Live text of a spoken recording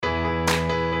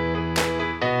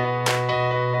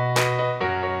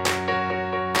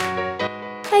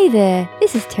Hey there,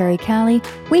 this is Terry Cowley,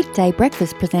 weekday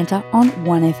breakfast presenter on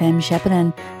 1FM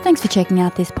Shepparton. Thanks for checking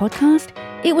out this podcast.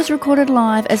 It was recorded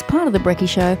live as part of The Brekkie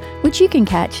Show, which you can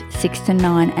catch 6 to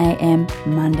 9am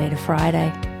Monday to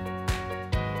Friday.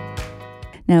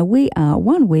 Now, we are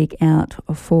 1 week out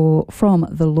from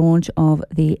the launch of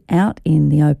the Out in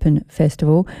the Open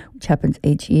festival, which happens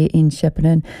each year in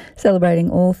Shepparton, celebrating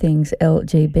all things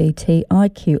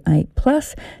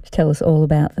LGBTIQ8+. To tell us all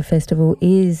about the festival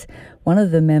is one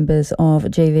of the members of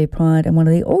GV Pride and one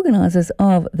of the organisers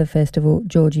of the festival,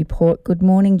 Georgie Poort. Good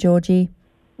morning, Georgie.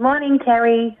 Morning,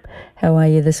 Terry. How are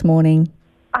you this morning?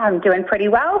 I'm doing pretty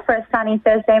well for a sunny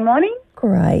Thursday morning.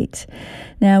 Great.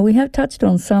 Now, we have touched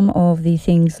on some of the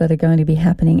things that are going to be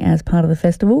happening as part of the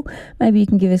festival. Maybe you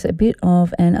can give us a bit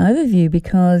of an overview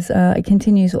because it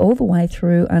continues all the way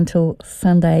through until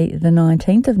Sunday, the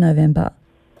 19th of November.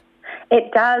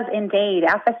 It does indeed.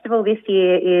 Our festival this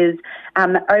year is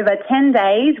over 10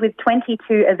 days with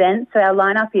 22 events. So our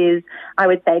lineup is, I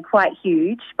would say, quite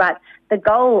huge. But the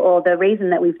goal or the reason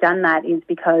that we've done that is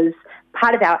because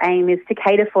part of our aim is to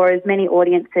cater for as many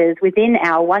audiences within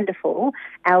our wonderful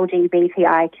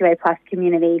LGBTIQA+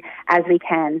 community as we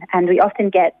can. And we often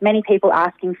get many people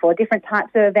asking for different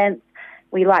types of events.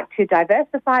 We like to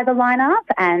diversify the lineup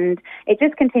and it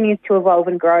just continues to evolve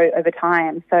and grow over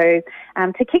time. So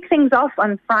to kick things off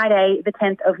on Friday, the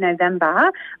 10th of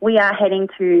November, we are heading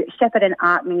to Shepparton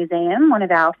Art Museum, one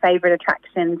of our favourite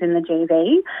attractions in the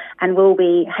GV, and we'll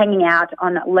be hanging out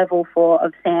on level 4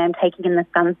 of Sam, taking in the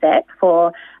sunset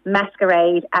for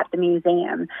Masquerade at the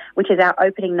Museum, which is our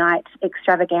opening night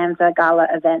extravaganza gala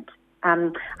event.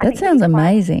 That sounds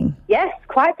amazing. Yes,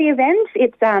 quite the event.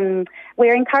 It's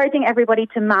we're encouraging everybody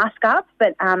to mask up,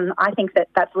 but I think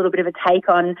that's a little bit of a take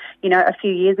on, a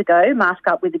few years ago, mask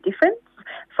up with a difference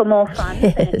for more fun.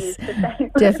 Yes, than it is to say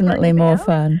definitely more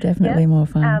fun. Definitely more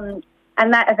fun.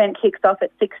 And that event kicks off at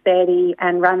 6:30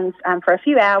 and runs for a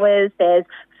few hours. There's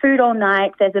food all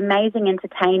night. There's amazing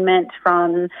entertainment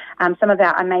from some of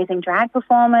our amazing drag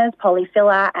performers, Polly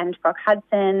Filler and Brock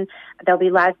Hudson. There'll be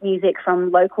live music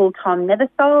from local Tom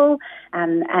Nethersole.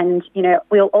 And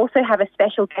we'll also have a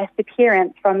special guest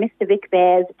appearance from Mr. Vic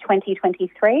Bear's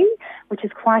 2023, which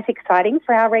is quite exciting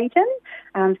for our region.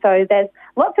 So there's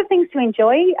lots of things to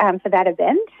enjoy for that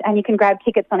event, and you can grab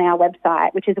tickets on our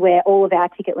website, which is where all of our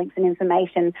ticket links and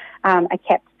information are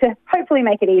kept to hopefully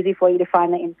make it easy for you to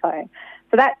find the info.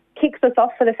 So that kicks us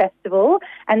off for the festival.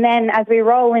 And then as we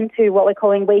roll into what we're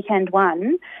calling weekend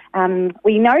one,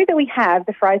 we know that we have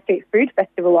the Fry Street Food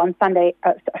Festival on Saturday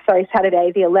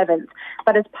the 11th.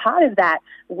 But as part of that,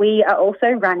 we are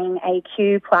also running a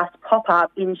Q+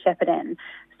 pop-up in Shepparton.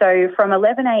 So from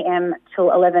 11am till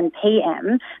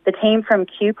 11pm, the team from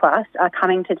Q+ are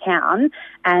coming to town,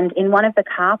 and in one of the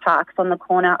car parks on the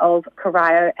corner of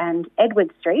Corio and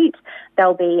Edward Street,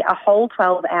 there'll be a whole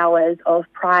 12 hours of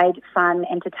Pride, fun,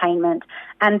 entertainment.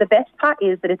 And the best part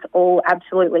is that it's all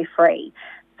absolutely free.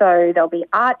 So there'll be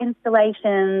art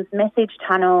installations, message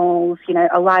tunnels,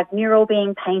 a live mural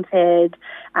being painted.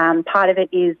 Part of it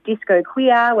is disco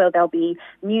queer, where there'll be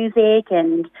music,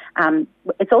 and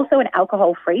it's also an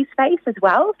alcohol-free space as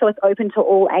well. So it's open to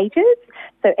all ages.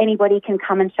 So anybody can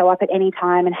come and show up at any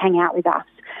time and hang out with us.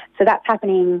 So that's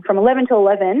happening from 11 to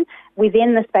 11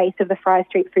 within the space of the Fry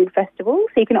Street Food Festival.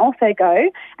 So you can also go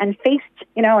and feast,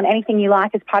 on anything you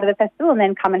like as part of the festival, and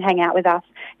then come and hang out with us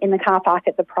in the car park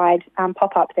at the Pride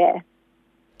pop-up there.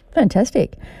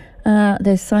 Fantastic.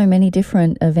 There's so many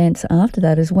different events after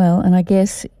that as well, and I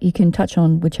guess you can touch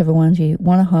on whichever ones you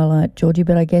want to highlight, Georgie,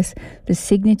 but I guess the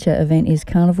signature event is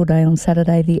Carnival Day on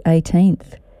Saturday the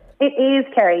 18th. It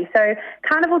is, Kerry. So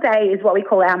Carnival Day is what we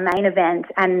call our main event,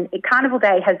 and Carnival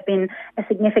Day has been a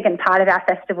significant part of our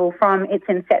festival from its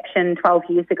inception 12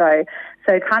 years ago.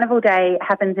 So Carnival Day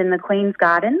happens in the Queen's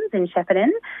Gardens in Shepparton.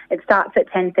 It starts at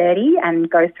 10:30 and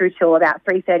goes through till about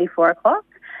 3:30, 4 o'clock.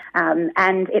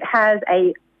 And it has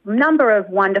a number of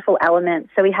wonderful elements.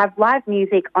 So we have live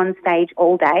music on stage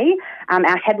all day.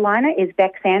 Our headliner is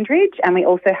Beck Sandridge, and we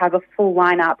also have a full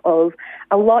lineup of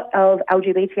a lot of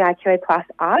LGBTIQA+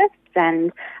 artists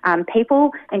and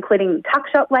people, including tuck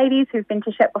shop ladies who've been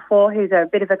to Shep before, who's a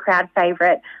bit of a crowd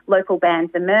favourite, local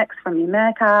bands, the Mercs from New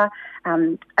Merca.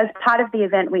 As part of the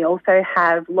event, we also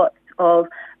have lots of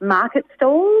market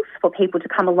stalls for people to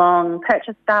come along,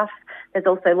 purchase stuff. There's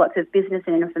also lots of business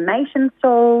and information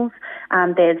stalls.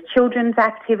 There's children's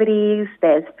activities.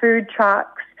 There's food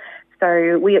trucks.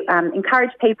 So we encourage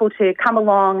people to come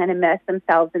along and immerse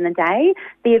themselves in the day.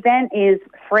 The event is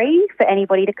free for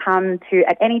anybody to come to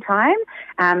at any time,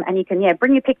 and you can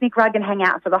bring your picnic rug and hang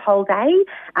out for the whole day,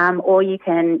 or you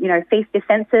can feast your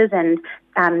senses and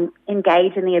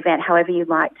engage in the event however you'd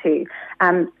like to.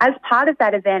 As part of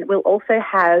that event, we'll also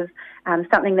have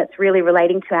something that's really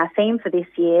relating to our theme for this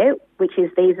year, which is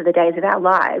These Are the Days of Our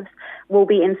Lives. We'll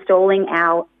be installing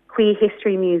our Queer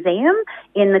History Museum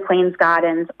in the Queen's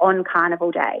Gardens on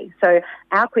Carnival Day. So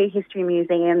our Queer History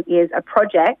Museum is a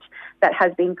project that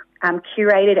has been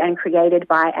curated and created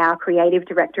by our creative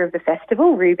director of the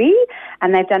festival, Ruby,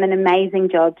 and they've done an amazing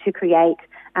job to create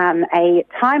a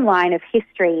timeline of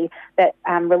history that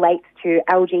relates to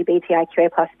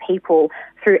LGBTIQA plus people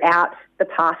throughout the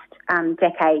past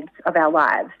decades of our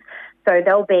lives. So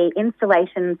there'll be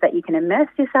installations that you can immerse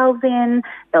yourselves in.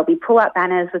 There'll be pull-up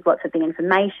banners with lots of the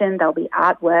information. There'll be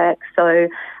artwork. So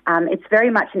it's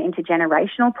very much an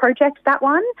intergenerational project, that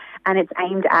one, and it's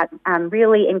aimed at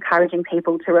really encouraging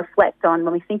people to reflect on,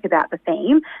 when we think about the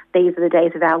theme, These Are the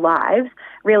Days of Our Lives,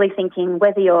 really thinking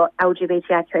whether you're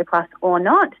LGBTIQA plus or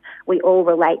not, we all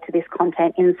relate to this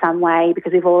content in some way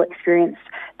because we've all experienced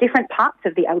different parts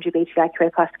of the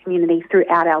LGBTIQA plus community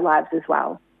throughout our lives as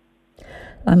well.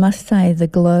 I must say the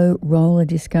Glow roller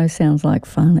disco sounds like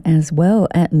fun as well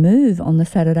at Move on the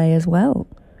Saturday as well.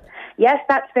 Yes,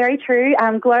 that's very true.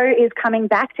 Glow is coming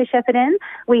back to Shepparton.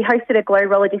 We hosted a Glow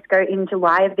roller disco in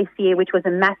July of this year, which was a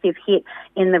massive hit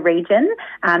in the region.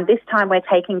 This time we're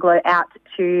taking Glow out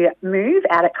to Move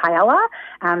out at Kyella.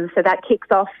 So that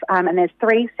kicks off, and there's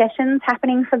 3 sessions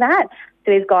happening for that.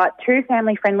 So we've got 2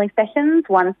 family-friendly sessions.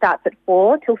 One starts at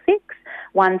 4 till 6.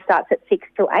 One starts at 6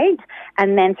 till 8.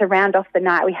 And then to round off the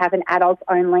night, we have an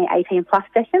adults-only 18-plus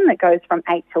session that goes from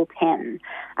 8 till 10.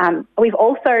 We've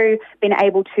also been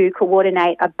able to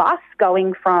coordinate a bus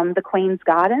going from the Queen's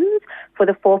Gardens for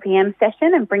the 4 p.m.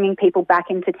 session and bringing people back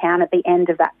into town at the end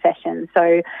of that session.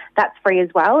 So that's free as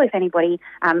well. If anybody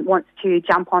wants to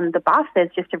jump on the bus,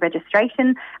 there's just a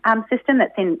registration system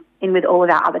that's in with all of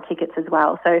our other tickets as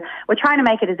well. So we're trying to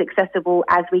make it as accessible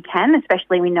as we can,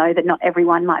 especially we know that not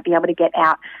everyone might be able to get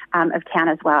out of town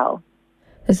as well.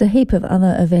 There's a heap of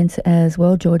other events as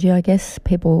well, Georgie. I guess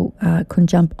people can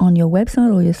jump on your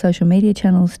website or your social media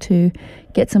channels to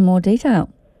get some more detail.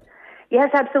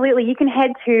 Yes, absolutely. You can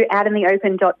head to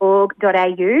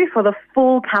outintheopen.org.au for the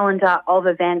full calendar of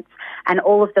events, and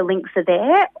all of the links are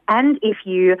there. And if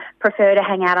you prefer to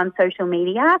hang out on social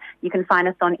media, you can find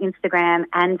us on Instagram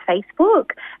and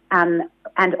Facebook.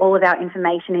 And all of our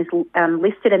information is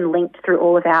listed and linked through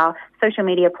all of our social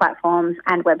media platforms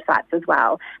and websites as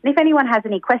well. And if anyone has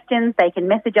any questions, they can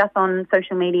message us on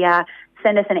social media,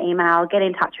 send us an email, get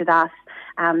in touch with us.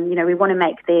 We want to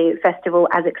make the festival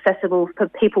as accessible for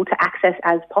people to access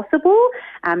as possible.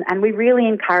 And we really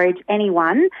encourage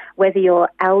anyone, whether you're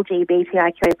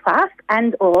LGBTIQ+,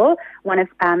 and or one of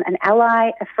an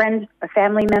ally, a friend, a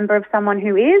family member of someone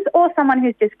who is, or someone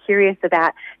who's just curious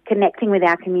about connecting with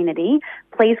our community,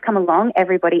 please come along.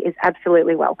 Everybody is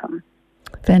absolutely welcome.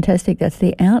 Fantastic. That's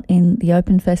the Out in the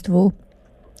Open Festival,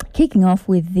 kicking off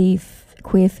with the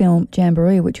Queer Film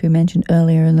Jamboree, which we mentioned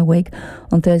earlier in the week,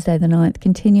 on Thursday the 9th,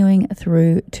 continuing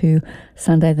through to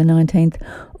Sunday the 19th.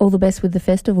 All the best with the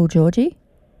festival, Georgie.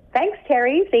 Thanks,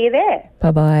 Terry. See you there.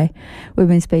 Bye-bye. We've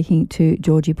been speaking to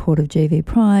Georgie Poort of GV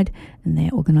Pride, and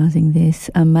they're organising this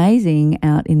amazing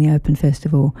Out in the Open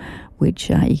Festival,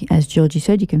 which, as Georgie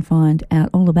said, you can find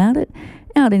out all about it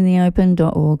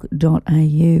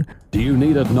outintheopen.org.au. Do you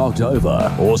need it knocked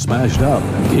over or smashed up?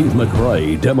 Keith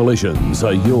McRae Demolitions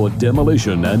are your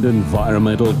demolition and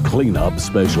environmental cleanup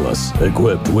specialists,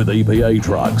 equipped with EPA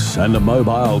trucks and a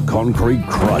mobile concrete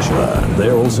crusher.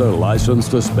 They're also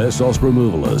licensed asbestos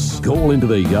removalists. Call into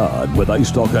their yard where they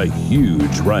stock a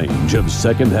huge range of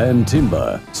second-hand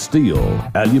timber, steel,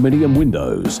 aluminium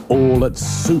windows, all at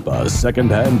super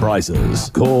second-hand prices.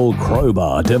 Call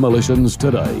Crowbar Demolitions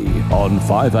today on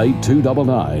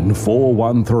 58299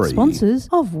 413. Sponsors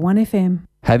of 1FM.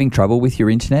 Having trouble with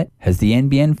your internet? Has the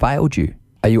NBN failed you?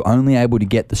 Are you only able to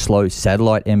get the slow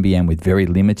satellite NBN with very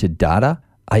limited data?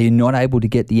 Are you not able to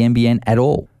get the NBN at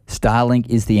all? Starlink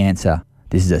is the answer.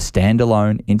 This is a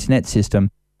standalone internet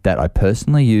system that I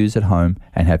personally use at home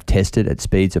and have tested at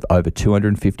speeds of over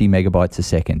 250 megabytes a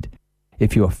second.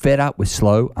 If you are fed up with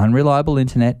slow, unreliable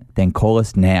internet, then call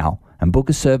us now and book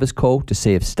a service call to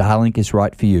see if Starlink is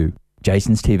right for you.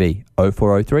 Jason's TV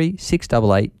 0403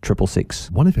 688 666.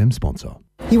 1FM sponsor.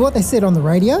 Hear what they said on the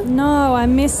radio? No, I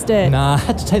missed it. Nah, I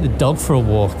had to take the dog for a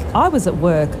walk. I was at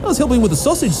work. I was helping with a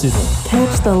sausage sizzle.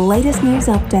 Catch the latest news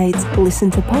updates,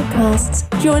 listen to podcasts,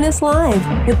 join us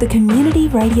live with the Community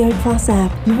Radio Plus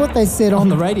app. Hear what they said On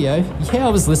the radio? Yeah, I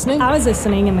was listening. I was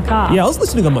listening in the car. Yeah, I was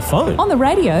listening on my phone. On the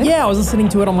radio? Yeah, I was listening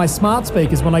to it on my smart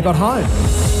speakers when I got home.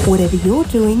 Whatever you're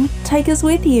doing, take us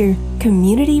with you.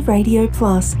 Community Radio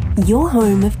Plus, your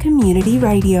home of community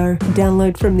radio.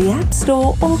 Download from the App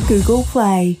Store or Google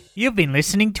Play. You've been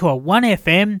listening to a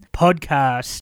 1FM podcast.